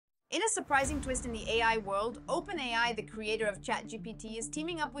In a surprising twist in the AI world, OpenAI, the creator of ChatGPT, is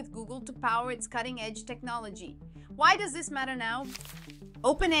teaming up with Google to power its cutting-edge technology. Why does this matter now?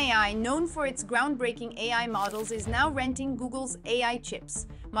 OpenAI, known for its groundbreaking AI models, is now renting Google's AI chips,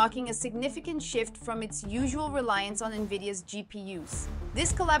 marking a significant shift from its usual reliance on Nvidia's GPUs.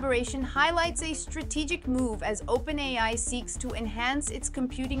 This collaboration highlights a strategic move as OpenAI seeks to enhance its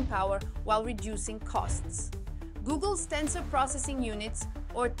computing power while reducing costs. Google's tensor processing units,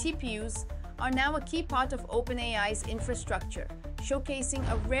 or TPUs, are now a key part of OpenAI's infrastructure, showcasing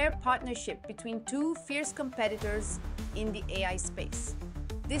a rare partnership between two fierce competitors in the AI space.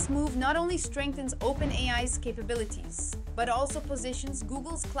 This move not only strengthens OpenAI's capabilities, but also positions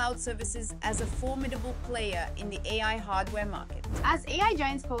Google's cloud services as a formidable player in the AI hardware market. As AI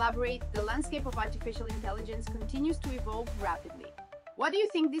giants collaborate, the landscape of artificial intelligence continues to evolve rapidly. What do you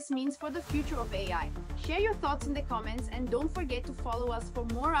think this means for the future of AI? Share your thoughts in the comments and don't forget to follow us for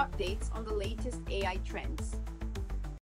more updates on the latest AI trends.